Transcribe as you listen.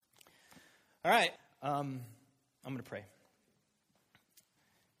All right, I'm going to pray.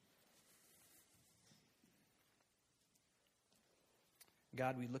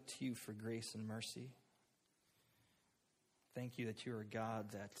 God, we look to you for grace and mercy. Thank you that you're a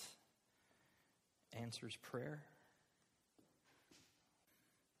God that answers prayer.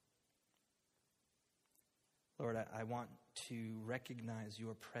 Lord, I want to recognize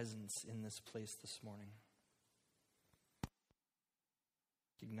your presence in this place this morning.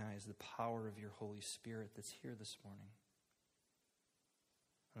 Recognize the power of your Holy Spirit that's here this morning.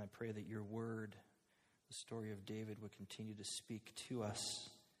 And I pray that your word, the story of David, would continue to speak to us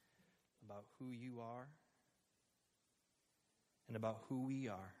about who you are and about who we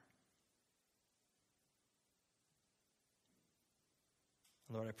are.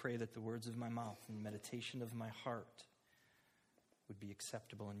 Lord, I pray that the words of my mouth and the meditation of my heart would be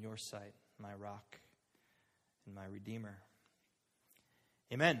acceptable in your sight, my rock and my redeemer.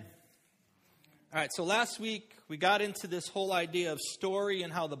 Amen. All right, so last week we got into this whole idea of story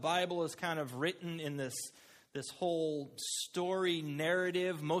and how the Bible is kind of written in this whole story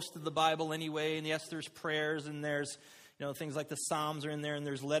narrative, most of the Bible anyway. And yes, there's prayers and there's things like the Psalms are in there and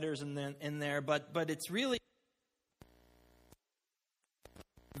there's letters in there, but it's really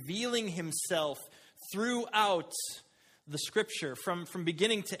revealing himself throughout the Scripture from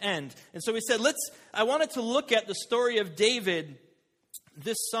beginning to end. And so we said, I wanted to look at the story of David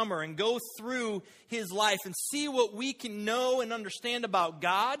this summer and go through his life and see what we can know and understand about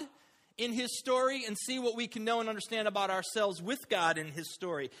God in his story and see what we can know and understand about ourselves with God in his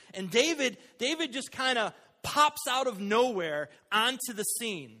story. And David just kind of pops out of nowhere onto the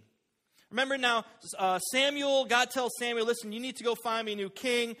scene. Remember now, God tells Samuel, listen, you need to go find me a new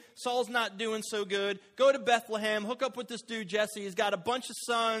king. Saul's not doing so good. Go to Bethlehem, hook up with this dude Jesse. He's got a bunch of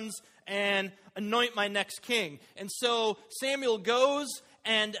sons, and anoint my next king. And so Samuel goes,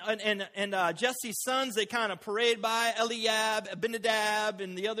 and Jesse's sons, they kind of parade by, Eliab, Abinadab,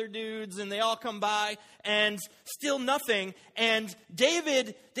 and the other dudes, and they all come by, and still nothing. And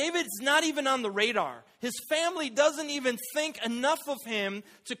David's not even on the radar. His family doesn't even think enough of him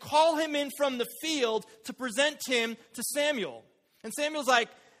to call him in from the field to present him to Samuel. And Samuel's like,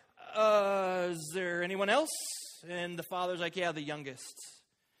 is there anyone else? And the father's like, yeah, the youngest.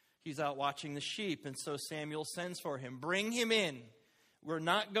 He's out watching the sheep. And so Samuel sends for him. Bring him in. We're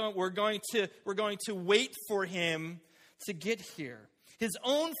going to wait for him to get here. His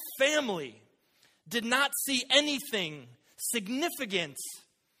own family did not see anything significant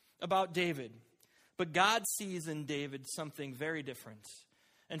about David. But God sees in David something very different.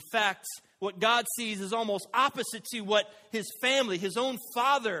 In fact, what God sees is almost opposite to what his family, his own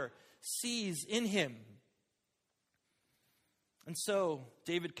father, sees in him. And so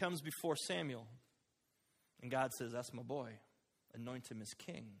David comes before Samuel, and God says, that's my boy. Anoint him as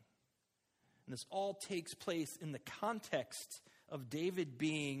king. And this all takes place in the context of David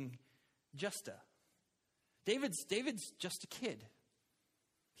being David's just a kid.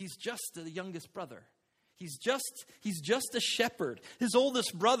 He's just the youngest brother. He's just a shepherd. His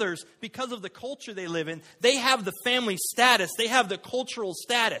oldest brothers, because of the culture they live in, they have the family status. They have the cultural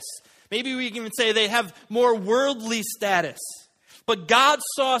status. Maybe we can even say they have more worldly status. But God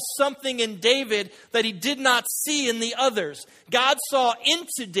saw something in David that he did not see in the others. God saw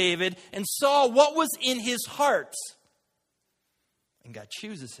into David and saw what was in his heart. And God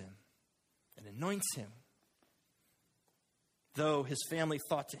chooses him and anoints him, though his family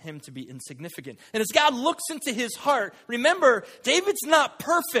thought him to be insignificant. And as God looks into his heart, remember, David's not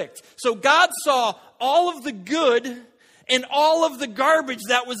perfect. So God saw all of the good and all of the garbage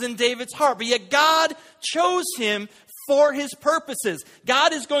that was in David's heart. But yet God chose him for his purposes.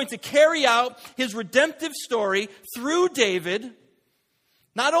 God is going to carry out his redemptive story through David,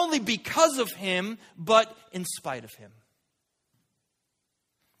 not only because of him, but in spite of him.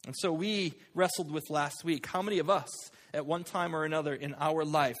 And so we wrestled with last week, how many of us at one time or another in our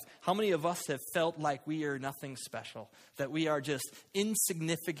life, how many of us have felt like we are nothing special, that we are just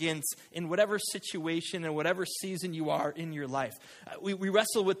insignificant in whatever situation and whatever season you are in your life? We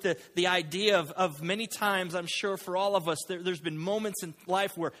wrestle with the idea of many times, I'm sure for all of us, there's been moments in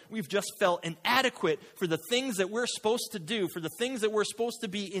life where we've just felt inadequate for the things that we're supposed to do, for the things that we're supposed to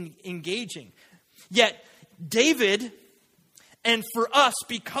be engaging. Yet David, and for us,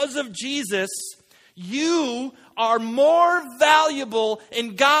 because of Jesus, you are more valuable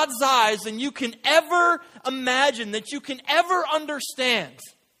in God's eyes than you can ever imagine, that you can ever understand.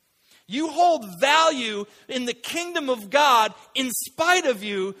 You hold value in the kingdom of God in spite of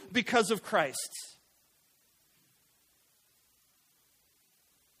you because of Christ.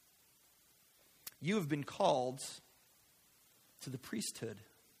 You have been called to the priesthood.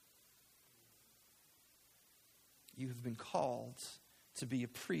 you have been called to be a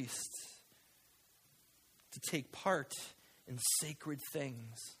priest, to take part in sacred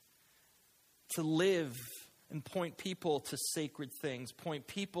things, to live and point people to sacred things, point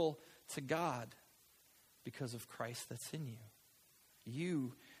people to God because of Christ that's in you.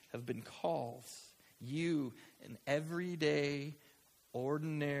 You have been called. You, an everyday,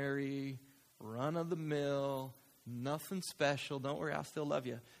 ordinary, run-of-the-mill, nothing special, don't worry, I still love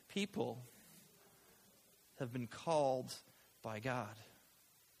you, people have been called by God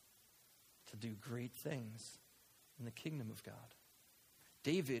to do great things in the kingdom of God.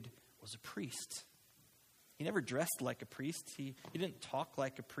 David was a priest. He never dressed like a priest. He didn't talk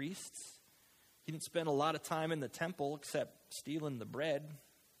like a priest. He didn't spend a lot of time in the temple except stealing the bread.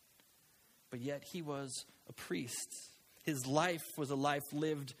 But yet he was a priest. His life was a life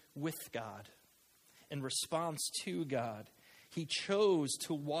lived with God, in response to God. He chose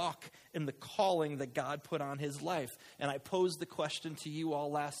to walk in the calling that God put on his life. And I posed the question to you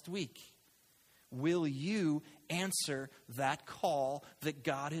all last week. Will you answer that call that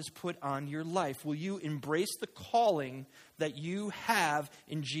God has put on your life? Will you embrace the calling that you have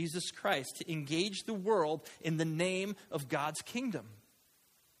in Jesus Christ to engage the world in the name of God's kingdom?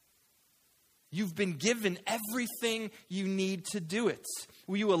 You've been given everything you need to do it.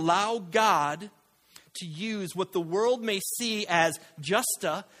 Will you allow God to use what the world may see as just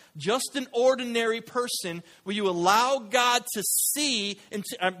an ordinary person? Will you allow God to see and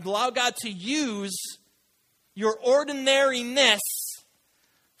allow God to use your ordinariness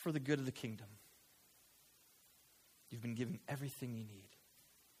for the good of the kingdom? You've been given everything you need.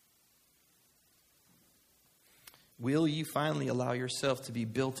 Will you finally allow yourself to be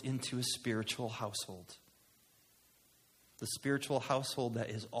built into a spiritual household? The spiritual household that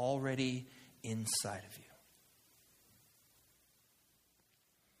is already inside of you.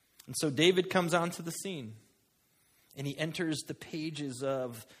 And so David comes onto the scene, and he enters the pages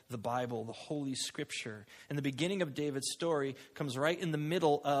of the Bible, the Holy Scripture. And the beginning of David's story comes right in the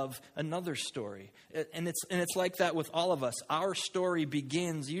middle of another story. And it's like that with all of us. Our story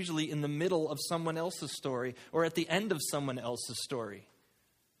begins usually in the middle of someone else's story or at the end of someone else's story.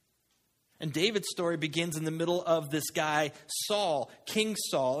 And David's story begins in the middle of this guy, Saul, King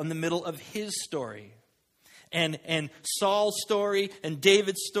Saul, in the middle of his story. And Saul's story and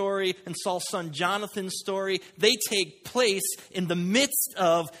David's story and Saul's son Jonathan's story, they take place in the midst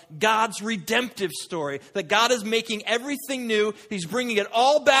of God's redemptive story. That God is making everything new. He's bringing it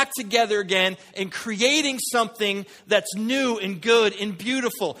all back together again and creating something that's new and good and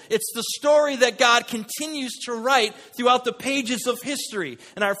beautiful. It's the story that God continues to write throughout the pages of history.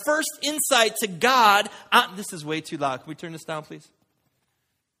 And our first insight to God, this is way too loud. Can we turn this down, please?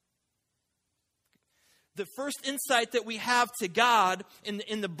 The first insight that we have to God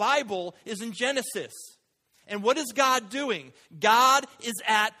in the Bible is in Genesis. And what is God doing? God is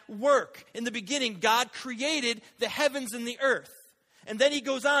at work. In the beginning, God created the heavens and the earth. And then he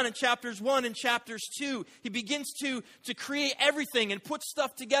goes on in chapters 1 and chapters 2. He begins to create everything and put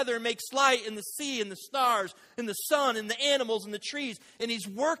stuff together and makes light in the sea and the stars and the sun and the animals and the trees. And he's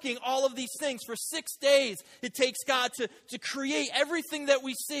working all of these things for 6 days. It takes God to create everything that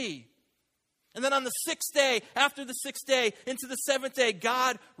we see. And then on the sixth day, after the sixth day, into the seventh day,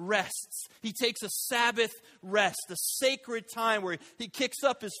 God rests. He takes a Sabbath rest, a sacred time where he kicks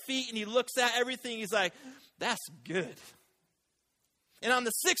up his feet and he looks at everything. He's like, that's good. And on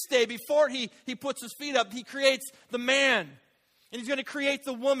the sixth day, before he puts his feet up, he creates the man. And he's going to create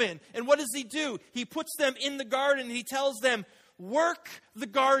the woman. And what does he do? He puts them in the garden and he tells them, work the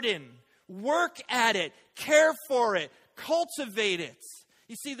garden. Work at it. Care for it. Cultivate it.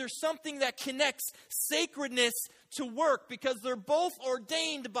 You see, there's something that connects sacredness to work because they're both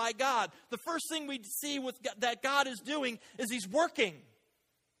ordained by God. The first thing we see that God is doing is he's working.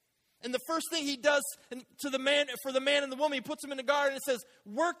 And the first thing he does for the man and the woman, he puts them in the garden and says,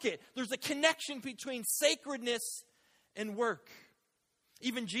 work it. There's a connection between sacredness and work.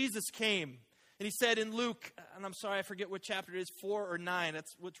 Even Jesus came and he said in Luke, and I'm sorry, I forget what chapter it is, 4 or 9,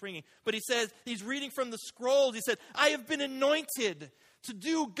 that's what's ringing. But he says, he's reading from the scrolls. He said, I have been anointed to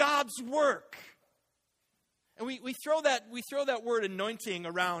do God's work. And we throw that word anointing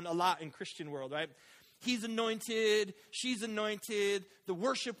around a lot in Christian world, right? He's anointed, she's anointed, the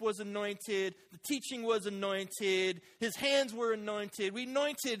worship was anointed, the teaching was anointed, his hands were anointed. We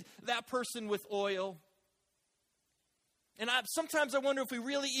anointed that person with oil. And sometimes I wonder if we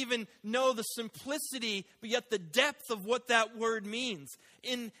really even know the simplicity, but yet the depth of what that word means.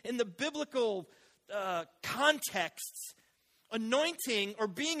 In the biblical context, anointing or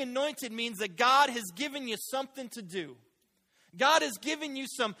being anointed means that God has given you something to do. God has given you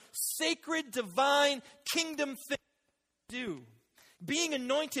some sacred, divine, kingdom thing do. Being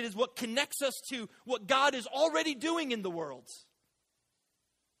anointed is what connects us to what God is already doing in the world.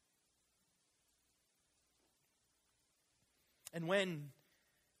 And when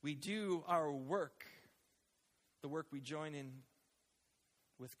we do our work, the work we join in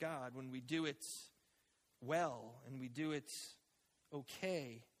with God, when we do it well and we do it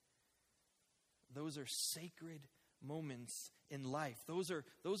okay, those are sacred moments in life. Those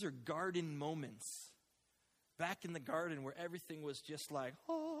are garden moments. Back in the garden where everything was just like,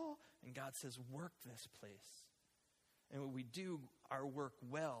 oh, and God says, work this place. And when we do our work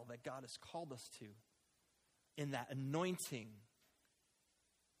well that God has called us to, in that anointing,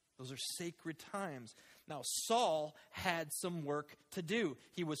 those are sacred times. Now, Saul had some work to do.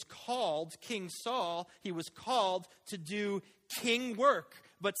 He was called, King Saul, he was called to do king work.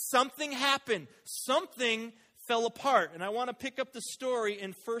 But something happened. Something fell apart. And I want to pick up the story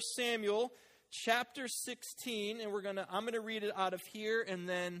in 1 Samuel chapter 16. And I'm going to read it out of here. And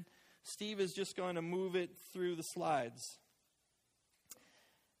then Steve is just going to move it through the slides.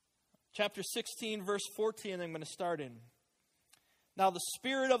 Chapter 16, verse 14, I'm going to start in. Now the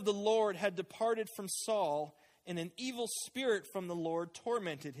Spirit of the Lord had departed from Saul, and an evil spirit from the Lord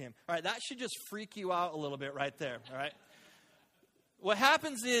tormented him. All right, that should just freak you out a little bit right there, all right? What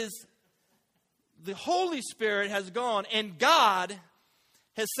happens is the Holy Spirit has gone, and God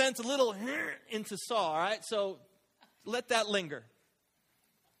has sent a little into Saul, all right? So let that linger.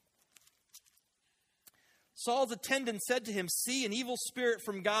 Saul's attendant said to him, "See, an evil spirit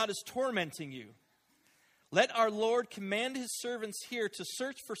from God is tormenting you. Let our Lord command his servants here to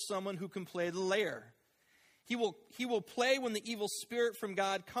search for someone who can play the lyre. He will play when the evil spirit from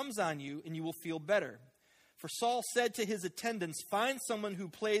God comes on you, and you will feel better." For Saul said to his attendants, "Find someone who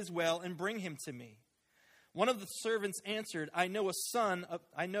plays well and bring him to me." One of the servants answered, I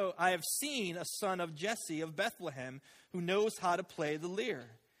have seen a son of Jesse of Bethlehem who knows how to play the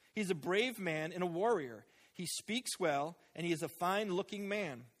lyre. He's a brave man and a warrior. He speaks well, and he is a fine-looking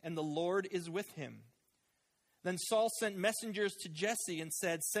man, and the Lord is with him. Then Saul sent messengers to Jesse and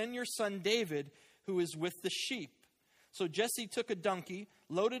said, "Send your son David, who is with the sheep." So Jesse took a donkey,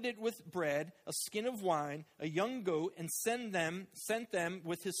 loaded it with bread, a skin of wine, a young goat, and sent them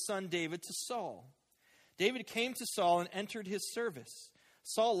with his son David to Saul. David came to Saul and entered his service.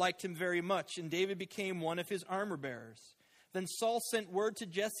 Saul liked him very much, and David became one of his armor-bearers. Then Saul sent word to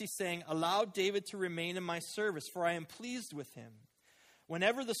Jesse, saying, "Allow David to remain in my service, for I am pleased with him."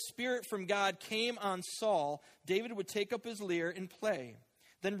 Whenever the Spirit from God came on Saul, David would take up his lyre and play.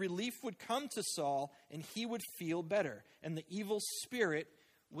 Then relief would come to Saul, and he would feel better, and the evil spirit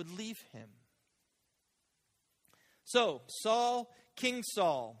would leave him. So, King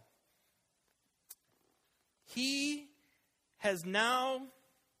Saul, he has now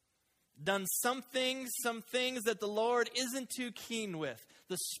done some things that the Lord isn't too keen with.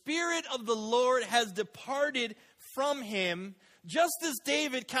 The Spirit of the Lord has departed from him, just as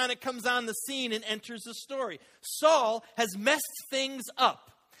David kind of comes on the scene and enters the story. Saul has messed things up.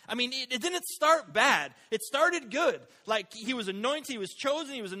 I mean, it didn't start bad. It started good. Like, he was anointed, he was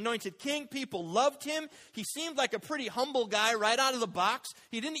chosen, he was anointed king. People loved him. He seemed like a pretty humble guy right out of the box.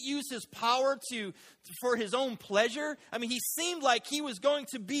 He didn't use his power for his own pleasure. I mean, he seemed like he was going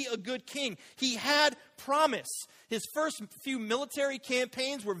to be a good king. He had promise. His first few military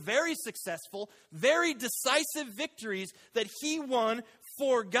campaigns were very successful, very decisive victories that he won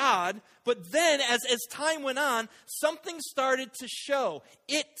for God. But then, as time went on, something started to show.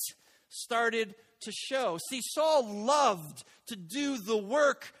 It started to show. See, Saul loved to do the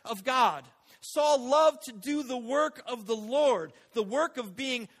work of God. Saul loved to do the work of the Lord, the work of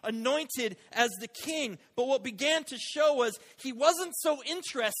being anointed as the king. But what began to show was he wasn't so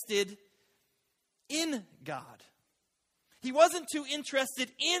interested in God. He wasn't too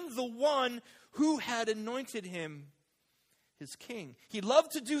interested in the one who had anointed him his king. He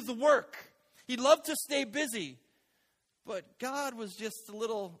loved to do the work. He loved to stay busy. But God was just a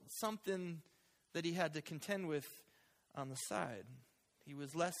little something that he had to contend with on the side. He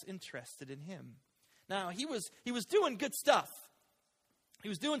was less interested in him. Now, he was doing good stuff. He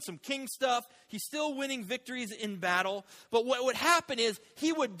was doing some king stuff. He's still winning victories in battle. But what would happen is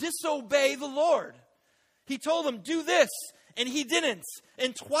he would disobey the Lord. He told him, "Do this," and he didn't.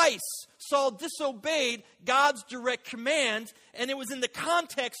 And twice, Saul disobeyed God's direct command, and it was in the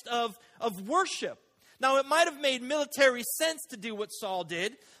context of worship. Now, it might have made military sense to do what Saul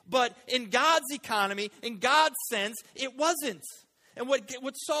did, but in God's economy, in God's sense, it wasn't. And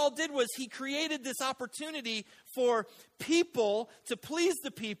what Saul did was he created this opportunity for people to please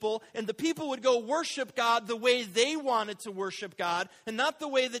the people, and the people would go worship God the way they wanted to worship God, and not the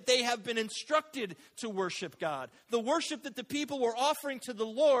way that they have been instructed to worship God. The worship that the people were offering to the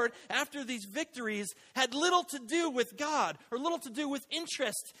Lord after these victories had little to do with God, or little to do with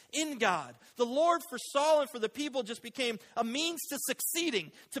interest in God. The Lord for Saul and for the people just became a means to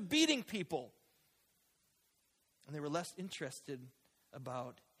succeeding, to beating people. And they were less interested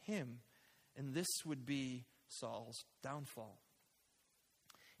about him. And this would be Saul's downfall.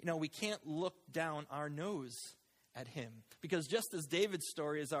 You know, we can't look down our nose at him. Because just as David's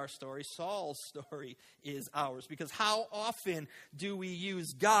story is our story, Saul's story is ours. Because how often do we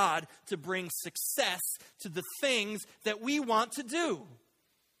use God to bring success to the things that we want to do?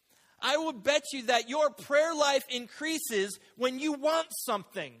 I will bet you that your prayer life increases when you want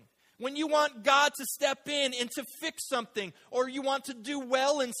something. When you want God to step in and to fix something, or you want to do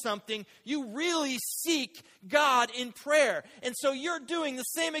well in something, you really seek God in prayer. And so you're doing the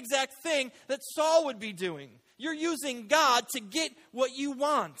same exact thing that Saul would be doing. You're using God to get what you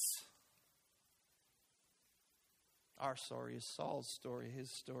want. Our story is Saul's story.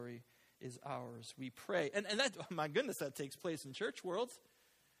 His story is ours. We pray. And that, oh my goodness, that takes place in church world.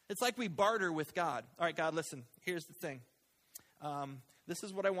 It's like we barter with God. All right, God, listen, here's the thing. This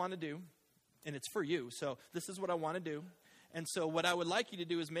is what I want to do, and it's for you. So this is what I want to do. And so what I would like you to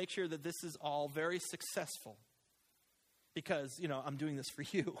do is make sure that this is all very successful. Because, I'm doing this for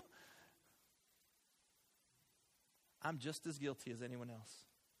you. I'm just as guilty as anyone else.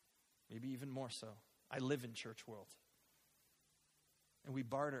 Maybe even more so. I live in church world. And we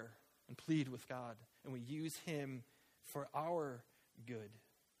barter and plead with God. And we use him for our good.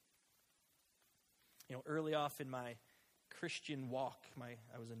 Early off in my Christian walk,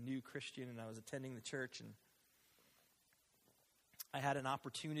 I was a new Christian and I was attending the church, and I had an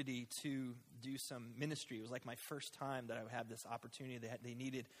opportunity to do some ministry. It was like my first time that I had this opportunity. They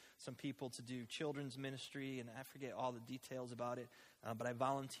needed some people to do children's ministry, and I forget all the details about it, but I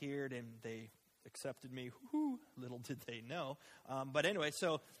volunteered and they accepted me. Woo-hoo, little did they know. But anyway,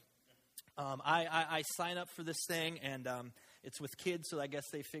 so I sign up for this thing, and it's with kids, so I guess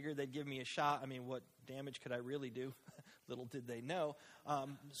they figured they'd give me a shot. I mean, what damage could I really do? Little did they know.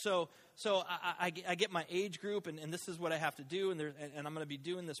 So I get my age group, and this is what I have to do, and I'm going to be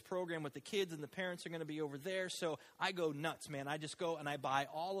doing this program with the kids, and the parents are going to be over there. So I go nuts, man. I just go and I buy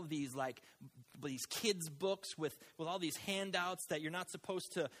all of these these kids books with all these handouts that you're not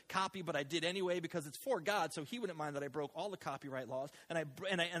supposed to copy, but I did anyway because it's for God, so he wouldn't mind that I broke all the copyright laws. And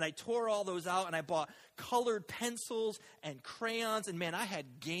I tore all those out, and I bought colored pencils and crayons, and man, I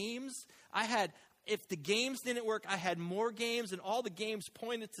had games. If the games didn't work, I had more games, and all the games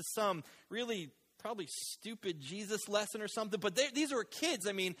pointed to some really probably stupid Jesus lesson or something. But these are kids.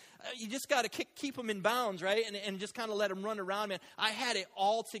 I mean, you just got to keep them in bounds, right? And just kind of let them run around, man. I had it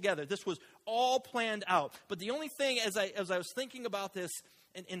all together. This was all planned out. But the only thing, as I was thinking about this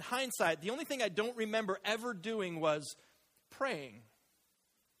in hindsight, the only thing I don't remember ever doing was praying.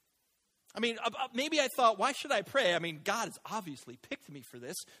 I mean, maybe I thought, why should I pray? I mean, God has obviously picked me for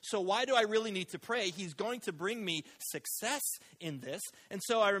this, so why do I really need to pray? He's going to bring me success in this. And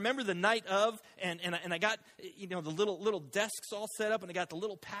so I remember the night of, and I got, the little desks all set up, and I got the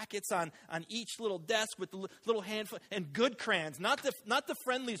little packets on each little desk with the little handful, and good crayons, not the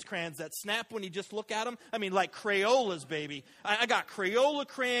Friendly's crayons that snap when you just look at them. I mean, like Crayolas, baby. I got Crayola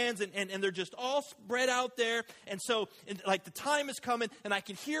crayons, and they're just all spread out there. And so, the time is coming, and I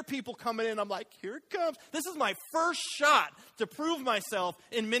can hear people coming in. I'm like, here it comes. This is my first shot to prove myself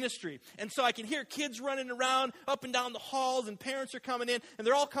in ministry. And so I can hear kids running around up and down the halls, and parents are coming in, and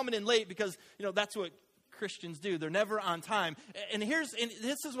they're all coming in late because, that's what Christians do. They're never on time. And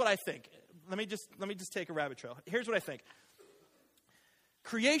this is what I think. Let me just take a rabbit trail. Here's what I think.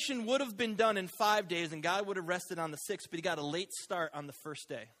 Creation would have been done in 5 days, and God would have rested on the 6th, but he got a late start on the first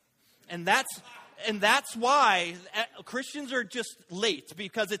day. And that's why Christians are just late,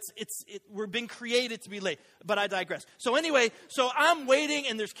 because we're being created to be late. But I digress. So anyway, I'm waiting,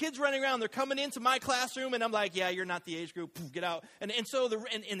 and there's kids running around. They're coming into my classroom, and I'm like, yeah, you're not the age group. Poof, get out. And so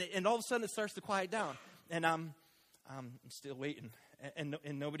and all of a sudden it starts to quiet down, and I'm still waiting, and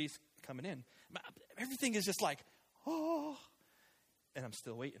nobody's coming in. Everything is just like, oh, and I'm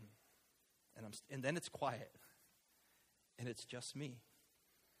still waiting, and then it's quiet, and it's just me.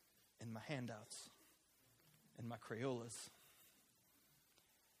 And my handouts, and my Crayolas.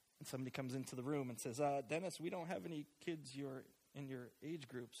 And somebody comes into the room and says, Dennis, we don't have any kids in your age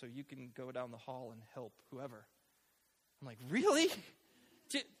group, so you can go down the hall and help whoever. I'm like, really?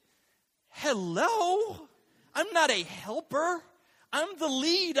 Hello? I'm not a helper. I'm the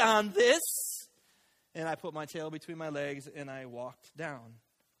lead on this. And I put my tail between my legs and I walked down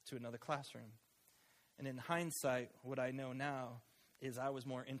to another classroom. And in hindsight, what I know now is I was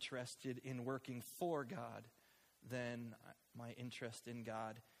more interested in working for God than my interest in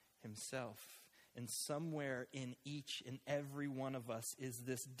God himself. And somewhere in each and every one of us is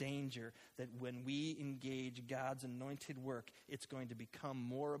this danger that when we engage God's anointed work, it's going to become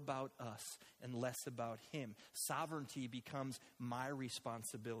more about us and less about him. Sovereignty becomes my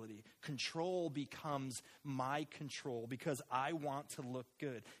responsibility. Control becomes my control because I want to look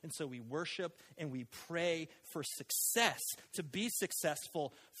good. And so we worship and we pray for success, to be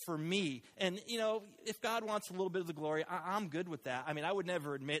successful for me. And, if God wants a little bit of the glory, I'm good with that. I mean, I would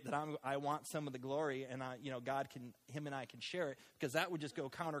never admit that I want some of the glory and him and I can share it, because that would just go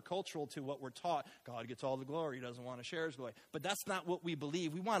countercultural to what we're taught. God gets all the glory. He doesn't want to share his glory. But that's not what we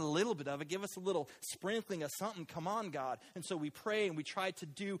believe. We want a little bit of it. Give us a little sprinkling of something. Come on, God. And so we pray and we try to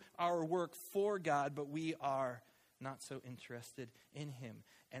do our work for God, but we are not so interested in him.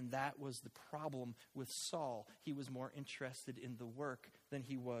 And that was the problem with Saul. He was more interested in the work than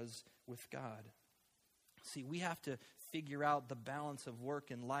he was with God. See, we have to figure out the balance of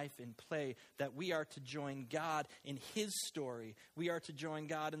work and life and play, that we are to join God in his story. We are to join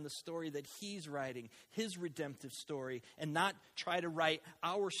God in the story that he's writing, his redemptive story, and not try to write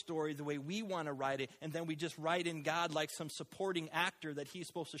our story the way we want to write it, and then we just write in God like some supporting actor that he's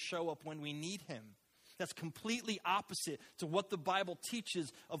supposed to show up when we need him. That's completely opposite to what the Bible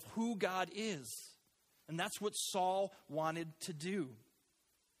teaches of who God is. And that's what Saul wanted to do.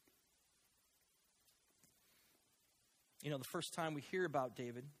 The first time we hear about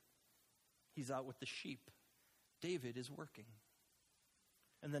David, he's out with the sheep. David is working.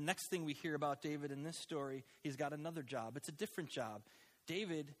 And the next thing we hear about David in this story, he's got another job. It's a different job.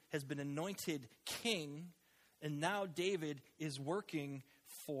 David has been anointed king, and now David is working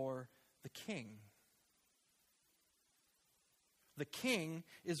for the king. The king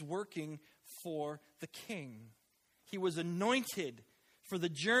is working for the king. He was anointed for the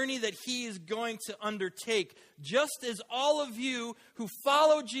journey that he is going to undertake, just as all of you who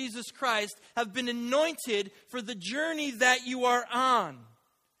follow Jesus Christ have been anointed for the journey that you are on.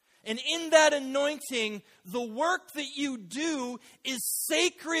 And in that anointing, the work that you do is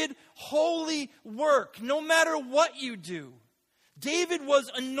sacred, holy work, no matter what you do. David was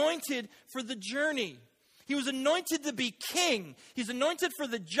anointed for the journey. He was anointed to be king. He's anointed for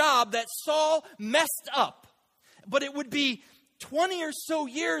the job that Saul messed up. But it would be 20 or so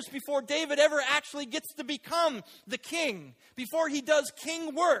years before David ever actually gets to become the king, before he does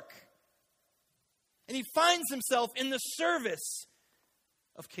king work. And he finds himself in the service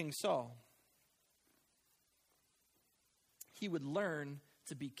of King Saul. He would learn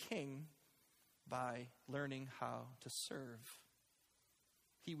to be king by learning how to serve.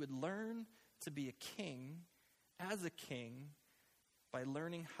 He would learn to be a king, as a king, by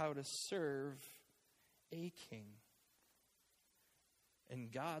learning how to serve a king. And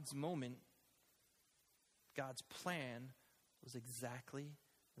God's moment, God's plan was exactly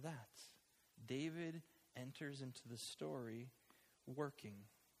that. David enters into the story working,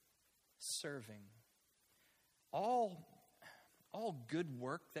 serving. All good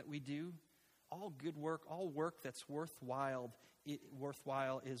work that we do, all good work, all work that's worthwhile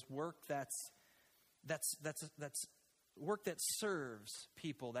is work that's work that serves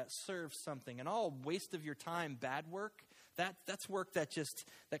people, that serves something. And all waste of your time, bad work, that's work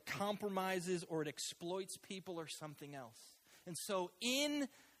that compromises or it exploits people or something else. And so in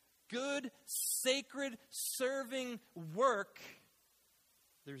good, sacred, serving work,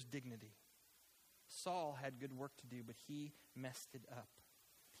 there's dignity. Saul had good work to do, but he messed it up.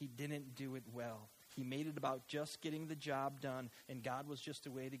 He didn't do it well. He made it about just getting the job done, and God was just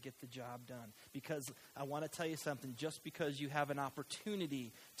a way to get the job done. Because I want to tell you something, just because you have an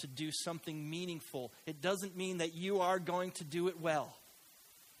opportunity to do something meaningful, it doesn't mean that you are going to do it well.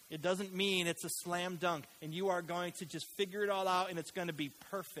 It doesn't mean it's a slam dunk, and you are going to just figure it all out, and it's going to be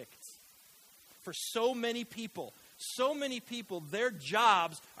perfect. For so many people, their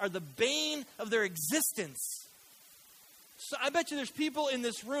jobs are the bane of their existence. So I bet you there's people in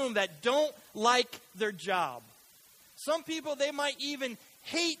this room that don't like their job. Some people, they might even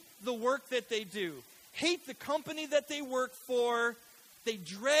hate the work that they do, hate the company that they work for. They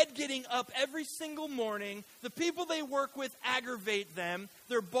dread getting up every single morning. The people they work with aggravate them.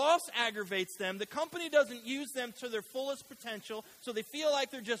 Their boss aggravates them. The company doesn't use them to their fullest potential, so they feel like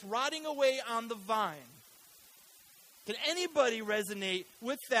they're just rotting away on the vine. Can anybody resonate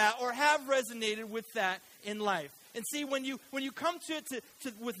with that or have resonated with that in life? And see, when you come to it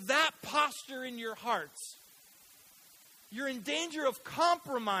with that posture in your hearts, you're in danger of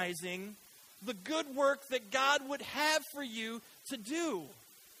compromising the good work that God would have for you to do.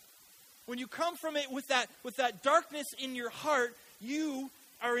 When you come from it with that darkness in your heart, you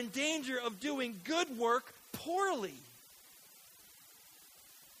are in danger of doing good work poorly.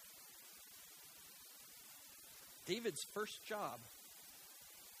 David's first job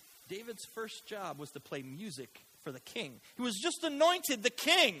was to play music for the king. He was just anointed the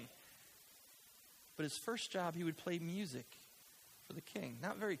king. But his first job, he would play music for the king.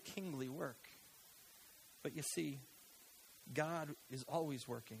 Not very kingly work. But you see, God is always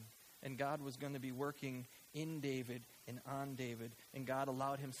working. And God was going to be working in David and on David. And God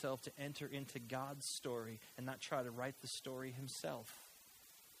allowed himself to enter into God's story and not try to write the story himself.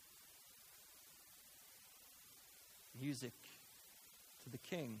 Music to the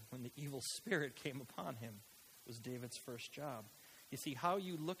king when the evil spirit came upon him was David's first job. You see, how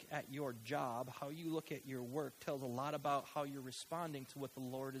you look at your job, how you look at your work tells a lot about how you're responding to what the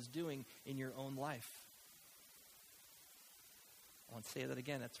Lord is doing in your own life. I want to say that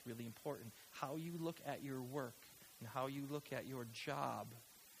again. That's really important. How you look at your work and how you look at your job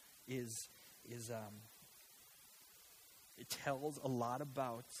it tells a lot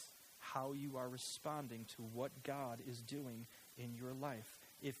about how you are responding to what God is doing in your life.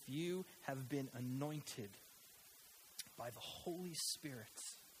 If you have been anointed by the Holy Spirit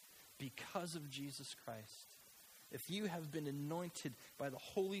because of Jesus Christ, if you have been anointed by the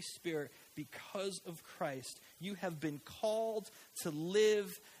Holy Spirit because of Christ, you have been called to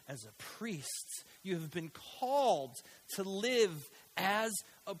live as a priest. You have been called to live as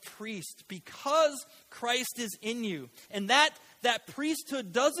a priest because Christ is in you. And that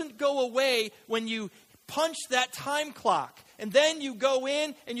priesthood doesn't go away when you punch that time clock. And then you go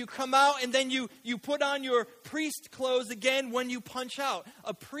in and you come out and then you put on your priest clothes again when you punch out.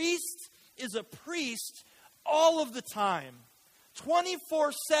 A priest is a priest all of the time.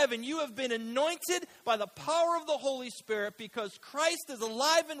 24/7, you have been anointed by the power of the Holy Spirit because Christ is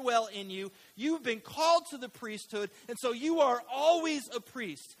alive and well in you. You've been called to the priesthood, and so you are always a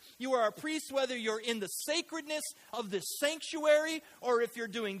priest. You are a priest whether you're in the sacredness of this sanctuary or if you're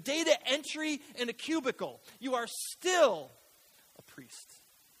doing data entry in a cubicle. You are still a priest.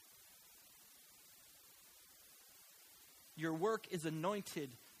 Your work is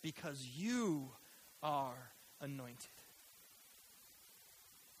anointed because you are anointed.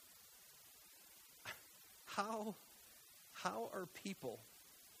 How are people,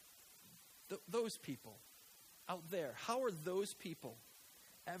 those people out there, how are those people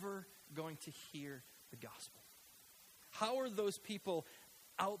ever going to hear the gospel? How are those people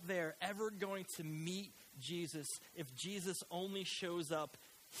out there ever going to meet Jesus if Jesus only shows up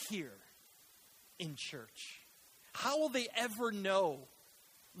here in church? How will they ever know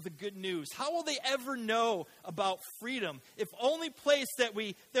the good news? How will they ever know about freedom if only place that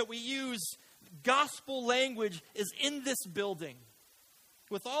we use gospel language is in this building?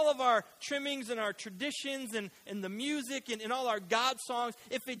 With all of our trimmings and our traditions and the music and all our God songs,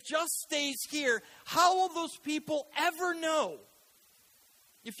 if it just stays here, how will those people ever know?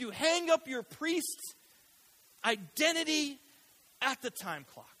 If you hang up your priest's identity at the time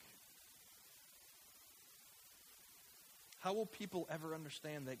clock, how will people ever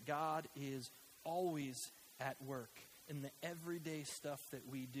understand that God is always at work in the everyday stuff that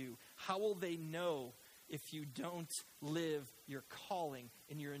we do? How will they know if you don't live your calling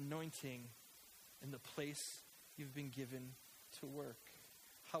and your anointing in the place you've been given to work?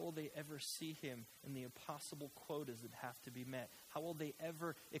 How will they ever see him in the impossible quotas that have to be met? How will they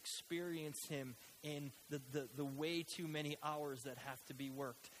ever experience him in the way too many hours that have to be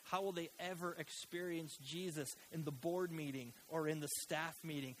worked? How will they ever experience Jesus in the board meeting or in the staff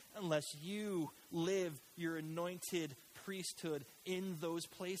meeting unless you live your anointed priesthood in those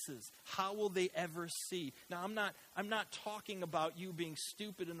places? How will they ever see? Now, I'm not talking about you being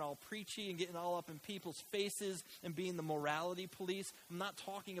stupid and all preachy and getting all up in people's faces and being the morality police. I'm not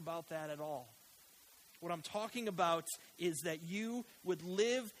talking about that at all. What I'm talking about is that you would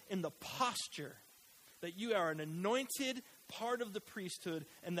live in the posture that you are an anointed part of the priesthood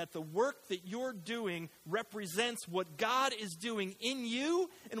and that the work that you're doing represents what God is doing in you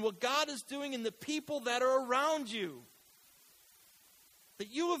and what God is doing in the people that are around you.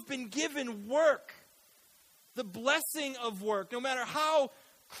 That you have been given work, the blessing of work, no matter how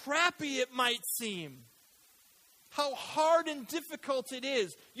crappy it might seem, how hard and difficult it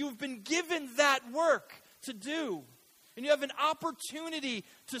is. You've been given that work to do. And you have an opportunity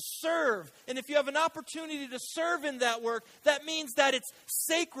to serve. And if you have an opportunity to serve in that work, that means that it's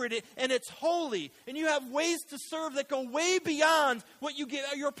sacred and it's holy. And you have ways to serve that go way beyond what you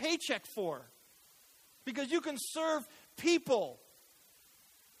get your paycheck for. Because you can serve people.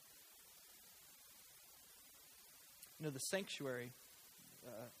 You know, the sanctuary,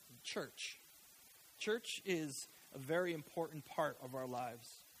 church. Church is a very important part of our lives.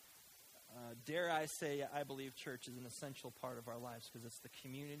 Dare I say, I believe church is an essential part of our lives because it's the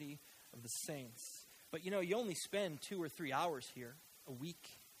community of the saints. But you know, you only spend 2 or 3 hours here a week.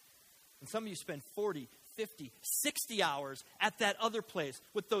 And some of you spend 40, 50, 60 hours at that other place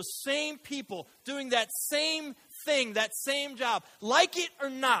with those same people doing that same thing, that same job. Like it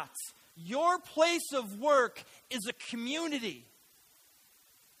or not, your place of work is a community.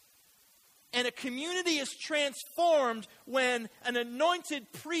 And a community is transformed when an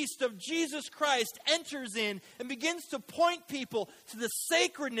anointed priest of Jesus Christ enters in and begins to point people to the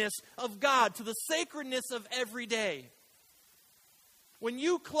sacredness of God, to the sacredness of every day. When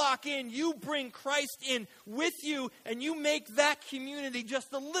you clock in, you bring Christ in with you, and you make that community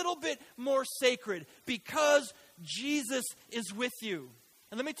just a little bit more sacred because Jesus is with you.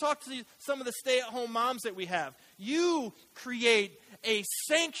 And let me talk to you, some of the stay-at-home moms that we have. You create a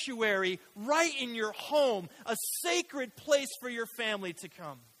sanctuary right in your home, a sacred place for your family to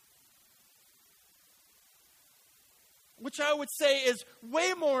come. Which I would say is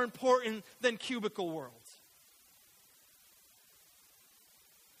way more important than cubicle world.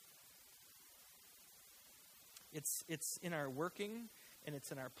 It's in our working, and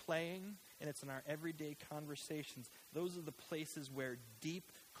it's in our playing, and it's in our everyday conversations. Those are the places where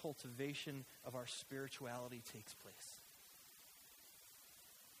deep cultivation of our spirituality takes place.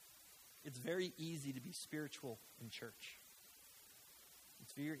 It's very easy to be spiritual in church.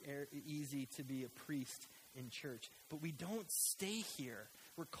 It's very easy to be a priest in church. But we don't stay here.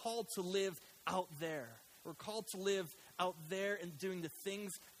 We're called to live out there. We're called to live out there and doing the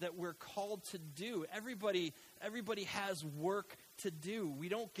things that we're called to do. Everybody has work to do. We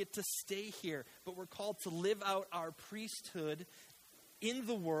don't get to stay here, but we're called to live out our priesthood in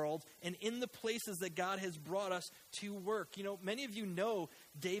the world and in the places that God has brought us to work. You know, many of you know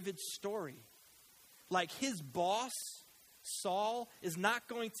David's story. Like, his boss, Saul, is not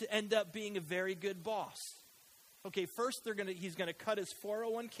going to end up being a very good boss. Okay, first he's going to cut his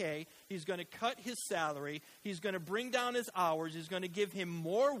 401k. He's going to cut his salary. He's going to bring down his hours. He's going to give him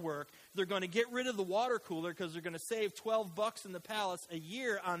more work. They're going to get rid of the water cooler because they're going to save $12 in the palace a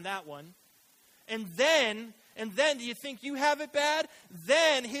year on that one. And then, do you think you have it bad?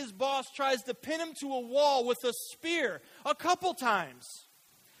 Then his boss tries to pin him to a wall with a spear a couple times.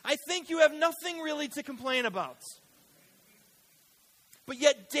 I think you have nothing really to complain about. But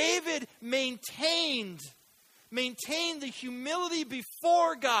yet David maintained the humility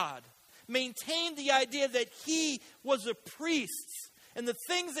before God, maintained the idea that he was a priest, and the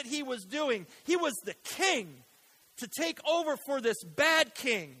things that he was doing, he was the king to take over for this bad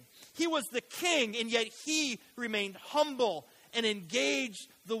king. He was the king, and yet he remained humble and engaged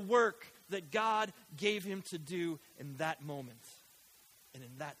the work that God gave him to do in that moment and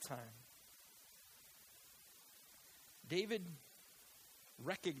in that time. David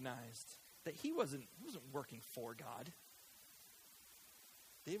recognized that he wasn't working for God.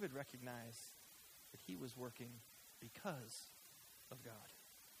 David recognized that he was working because of God.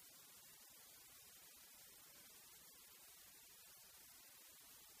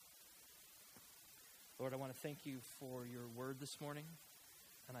 Lord, I want to thank you for your word this morning,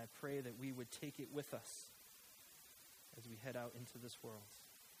 and I pray that we would take it with us as we head out into this world.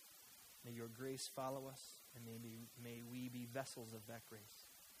 May your grace follow us, and may we be vessels of that grace.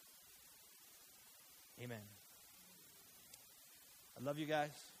 Amen. I love you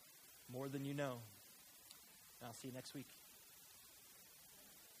guys more than you know. And I'll see you next week.